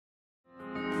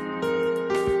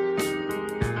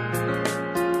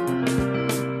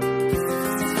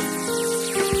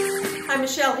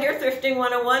Michelle here, Thrifting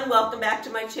 101. Welcome back to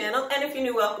my channel. And if you're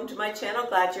new, welcome to my channel.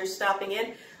 Glad you're stopping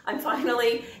in. I'm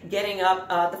finally getting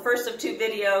up the first of two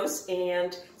videos,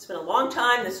 and it's been a long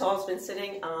time. This haul's been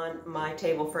sitting on my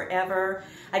table forever.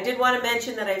 I did want to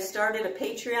mention that I've started a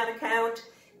Patreon account.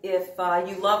 If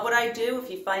you love what I do,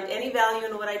 if you find any value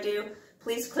in what I do,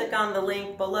 please click on the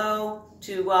link below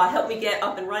to help me get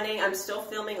up and running. I'm still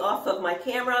filming off of my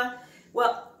camera.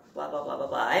 Well, blah, blah, blah, blah,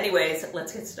 blah. Anyways,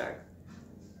 let's get started.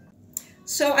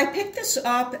 So I picked this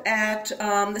up at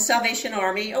the Salvation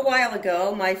Army a while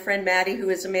ago. My friend Maddie, who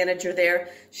is a manager there,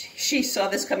 she saw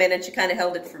this come in and she kind of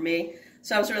held it for me.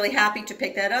 So I was really happy to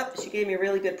pick that up. She gave me a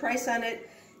really good price on it.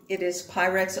 It is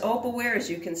Pyrex opalware, as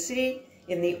you can see,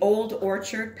 in the Old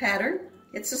Orchard pattern.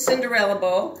 It's a Cinderella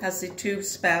bowl, has the two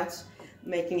spouts,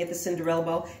 making it the Cinderella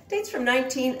bowl. Dates from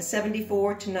 1974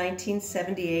 to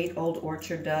 1978, Old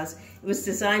Orchard does. It was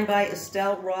designed by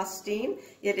Estelle Rothstein.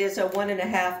 It is a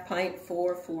 1.5 pint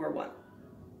 441.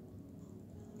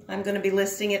 I'm going to be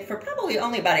listing it for probably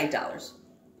only about $8.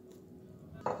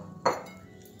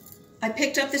 I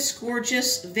picked up this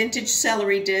gorgeous vintage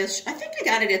celery dish. I think I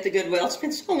got it at the Goodwill. It's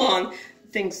been so long.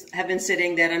 Things have been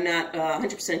sitting that I'm not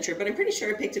 100% sure, but I'm pretty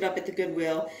sure I picked it up at the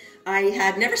Goodwill. I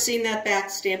had never seen that back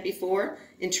stamp before.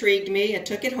 Intrigued me. I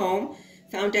took it home.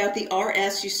 Found out the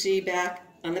RS you see back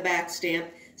on the back stamp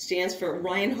stands for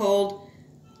Reinhold,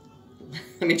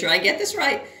 let me try and get this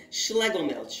right,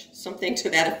 Schlegelmilch, something to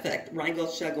that effect, Reinhold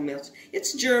Schlegelmilch.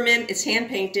 It's German, it's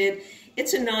hand-painted,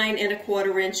 it's a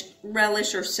 9¼ inch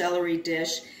relish or celery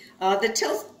dish.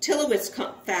 The Tillowitz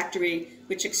factory,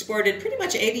 which exported pretty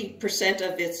much 80%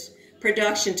 of its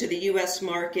production to the U.S.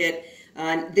 market,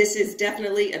 this is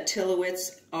definitely a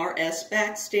Tillowitz RS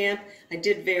back stamp. I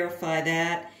did verify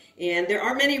that. And there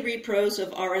are many repros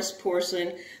of RS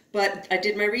porcelain, but I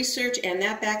did my research and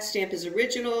that back stamp is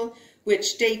original,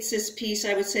 which dates this piece,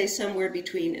 I would say, somewhere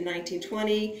between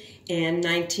 1920 and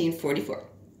 1944.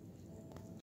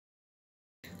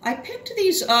 I picked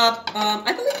these up,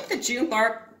 I believe at the June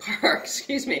Park,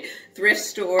 thrift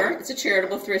store. It's a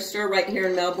charitable thrift store right here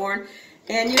in Melbourne.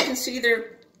 And you can see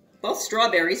they're both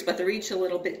strawberries, but they're each a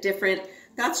little bit different.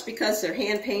 That's because they're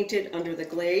hand-painted under the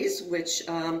glaze, which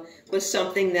was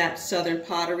something that Southern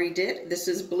Pottery did. This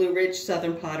is Blue Ridge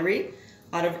Southern Pottery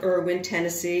out of Irwin,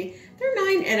 Tennessee. They're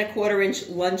 9¼ inch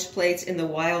lunch plates in the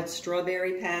wild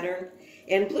strawberry pattern.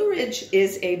 And Blue Ridge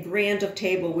is a brand of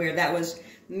tableware that was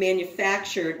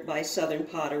manufactured by Southern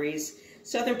Potteries.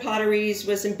 Southern Potteries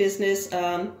was in business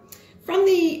from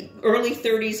the early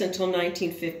 30s until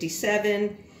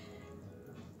 1957.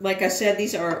 Like I said,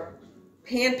 these are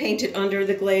hand-painted under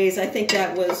the glaze. I think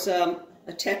that was a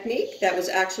technique that was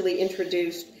actually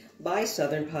introduced by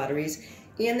Southern Potteries.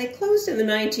 And they closed in the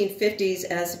 1950s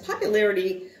as the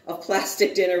popularity of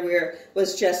plastic dinnerware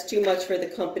was just too much for the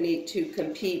company to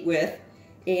compete with.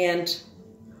 And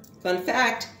fun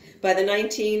fact, by the late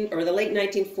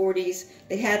 1940s,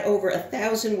 they had over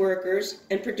 1,000 workers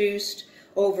and produced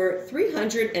over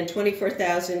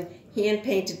 324,000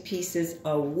 hand-painted pieces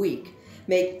a week,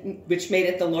 which made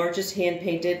it the largest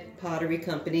hand-painted pottery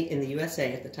company in the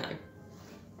USA at the time.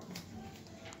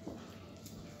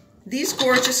 These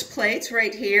gorgeous plates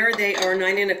right here, they are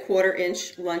 9¼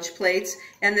 inch lunch plates,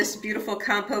 and this beautiful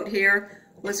compote here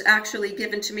was actually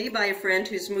given to me by a friend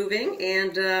who's moving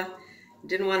and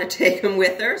didn't want to take them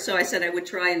with her, so I said I would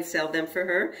try and sell them for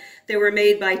her. They were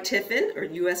made by Tiffin, or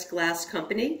U.S. Glass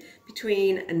Company,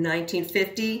 between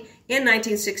 1950 and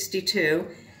 1962.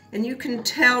 And you can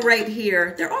tell right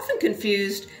here, they're often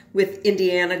confused with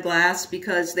Indiana glass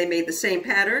because they made the same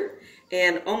pattern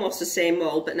and almost the same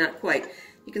mold, but not quite.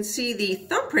 You can see the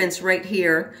thumbprints right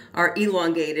here are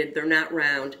elongated, they're not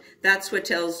round. That's what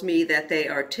tells me that they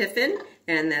are Tiffin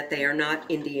and that they are not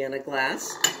Indiana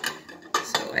glass.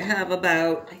 So I have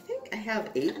I think I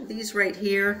have 8 of these right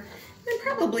here. I'm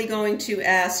probably going to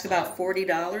ask about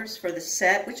 $40 for the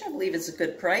set, which I believe is a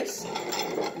good price.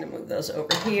 I'm going to move those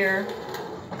over here.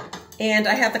 And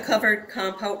I have the covered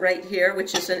compote right here,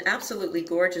 which is in absolutely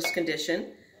gorgeous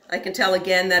condition. I can tell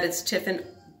again that it's Tiffin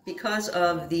because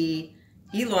of the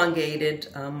elongated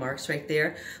marks right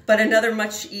there. But another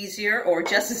much easier, or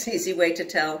just as easy way to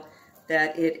tell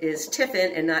that it is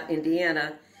Tiffin and not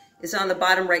Indiana is on the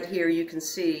bottom right here. You can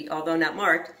see, although not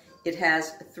marked, it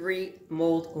has 3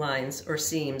 mold lines or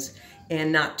seams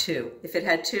and not 2. If it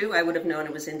had 2, I would have known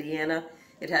it was Indiana.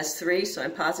 It has 3, so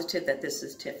I'm positive that this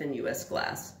is Tiffin U.S.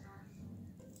 Glass.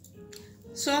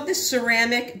 So this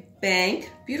ceramic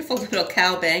bank, beautiful little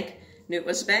cow bank, knew it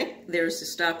was a bank. There's the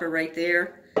stopper right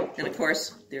there. And of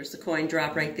course, there's the coin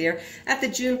drop right there. At the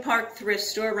June Park Thrift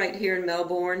Store right here in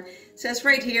Melbourne. It says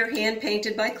right here, hand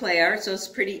painted by clay art, so it's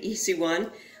a pretty easy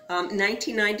one.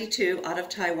 1992 out of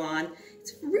Taiwan.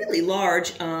 It's really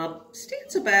large,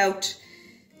 stands about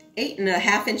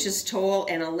 8.5 inches tall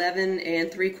and 11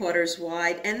 3/4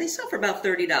 wide, and they sell for about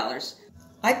 $30.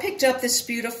 I picked up this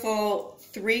beautiful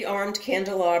 3-armed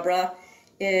candelabra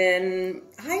in,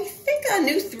 I think, a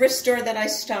new thrift store that I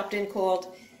stopped in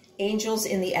called Angels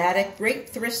in the Attic. Great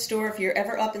thrift store if you're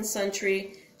ever up in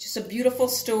Suntree. Just a beautiful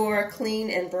store,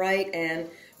 clean and bright, and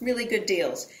really good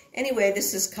deals. Anyway,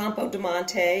 this is Campo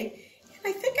Diamante.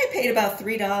 I think I paid about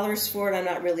 $3 for it. I'm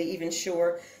not really even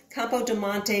sure. Campo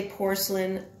Diamante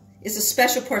porcelain is a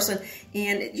special porcelain,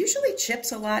 and it usually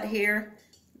chips a lot here.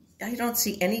 I don't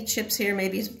see any chips here,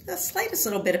 maybe the slightest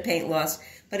little bit of paint loss,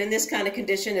 but in this kind of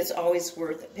condition, it's always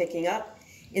worth picking up.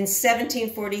 In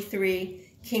 1743,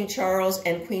 King Charles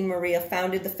and Queen Maria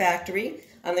founded the factory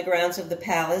on the grounds of the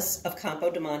Palace of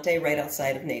Campo Diamante right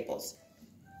outside of Naples.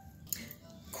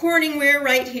 Corningware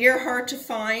right here, hard to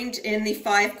find in the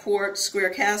 5-quart square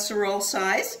casserole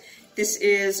size. This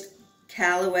is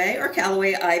Callaway, or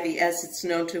Callaway Ivy as it's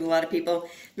known to a lot of people,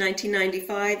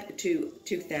 1995 to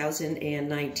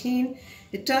 2019.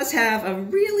 It does have a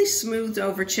really smoothed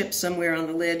over chip somewhere on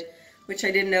the lid, which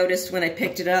I didn't notice when I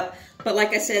picked it up. But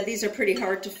like I said, these are pretty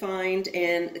hard to find,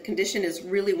 and the condition is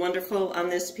really wonderful on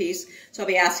this piece, so I'll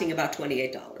be asking about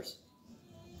 $28.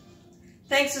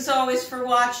 Thanks as always for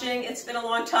watching. It's been a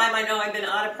long time. I know I've been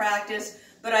out of practice,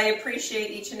 but I appreciate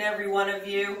each and every one of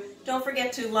you. Don't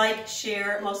forget to like,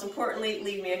 share, most importantly,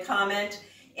 leave me a comment.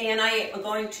 And I am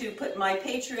going to put my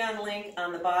Patreon link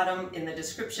on the bottom in the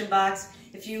description box.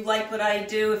 If you like what I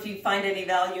do, if you find any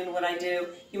value in what I do,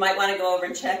 you might want to go over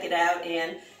and check it out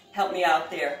and help me out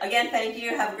there. Again, thank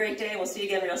you. Have a great day. We'll see you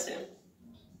again real soon.